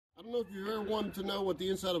I don't know if you ever wanted to know what the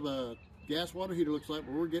inside of a gas water heater looks like,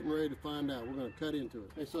 but we're getting ready to find out. We're going to cut into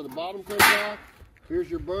it. Okay, so the bottom comes off.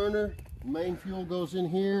 Here's your burner. Main fuel goes in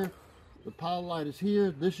here. The pilot light is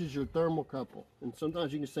here. This is your thermocouple. And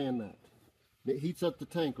sometimes you can sand that. It heats up the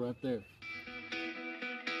tank right there.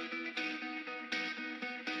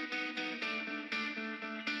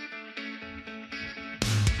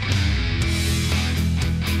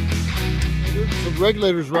 So the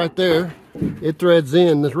regulator's right there. It threads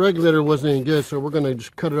in. This regulator wasn't any good, so we're going to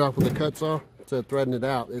just cut it off with the cut saw instead of threading it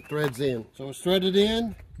out. It threads in. So it's threaded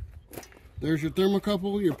in. There's your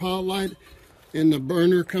thermocouple, your pilot light, and the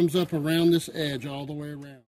burner comes up around this edge all the way around.